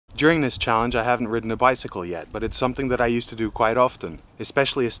During this challenge I haven't ridden a bicycle yet, but it's something that I used to do quite often.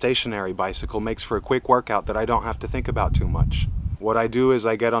 Especially a stationary bicycle makes for a quick workout that I don't have to think about too much. What I do is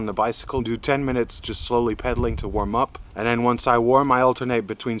I get on the bicycle, do 10 minutes just slowly pedaling to warm up, and then once I warm I alternate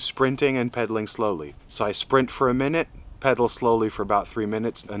between sprinting and pedaling slowly. So I sprint for a minute, pedal slowly for about 3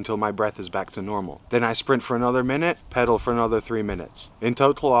 minutes until my breath is back to normal. Then I sprint for another minute, pedal for another 3 minutes. In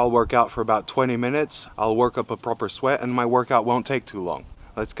total I'll work out for about 20 minutes, I'll work up a proper sweat, and my workout won't take too long.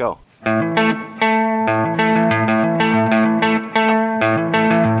 Let's go.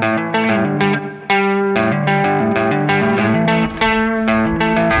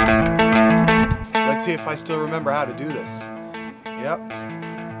 Let's see if I still remember how to do this. Yep.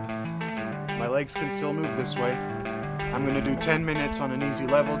 My legs can still move this way. I'm going to do 10 minutes on an easy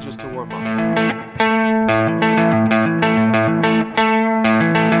level just to warm up.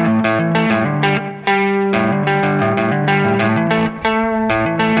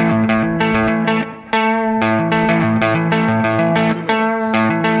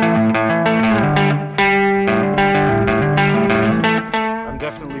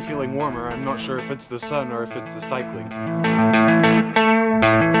 Warmer. I'm not sure if it's the sun or if it's the cycling.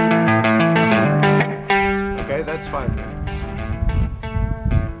 Okay, that's 5 minutes.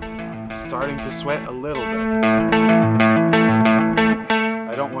 Starting to sweat a little bit.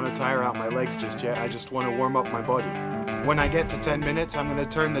 I don't want to tire out my legs just yet, I just want to warm up my body. When I get to 10 minutes, I'm going to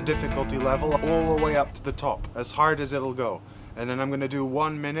turn the difficulty level all the way up to the top, as hard as it'll go. And then I'm going to do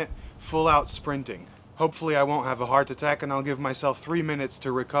 1 minute full out sprinting. Hopefully I won't have a heart attack, and I'll give myself 3 minutes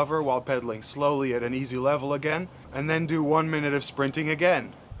to recover while pedaling slowly at an easy level again, and then do 1 minute of sprinting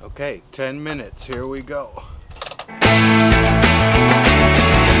again. Okay, 10 minutes, here we go.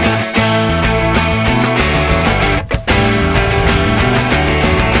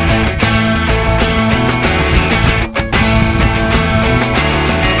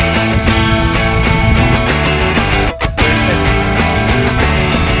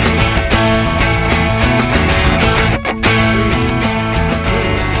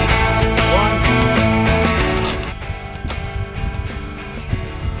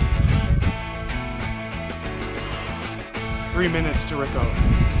 3 minutes to recover.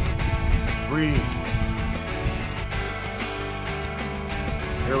 Breathe.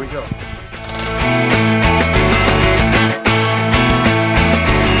 Here we go.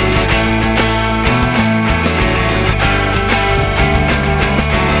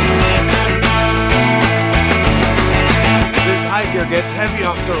 This high gear gets heavy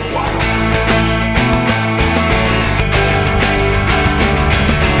after a while.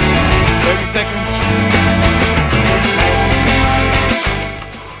 Seconds.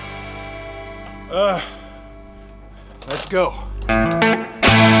 Let's go. 30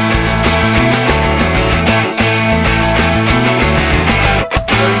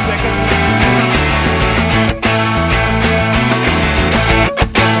 seconds.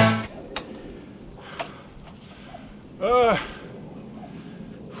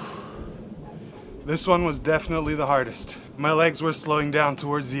 This one was definitely the hardest. My legs were slowing down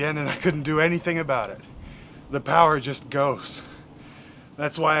towards the end and I couldn't do anything about it. The power just goes.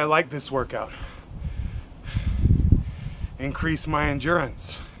 That's why I like this workout. Increase my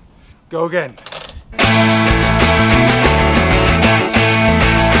endurance. Go again. 30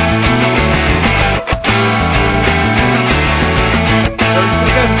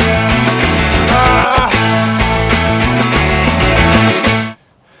 seconds.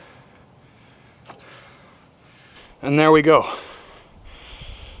 And there we go.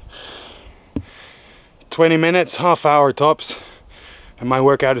 20 minutes, half hour tops, and my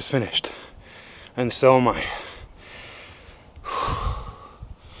workout is finished. And so am I.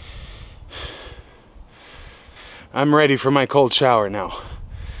 I'm ready for my cold shower now.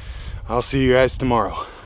 I'll see you guys tomorrow.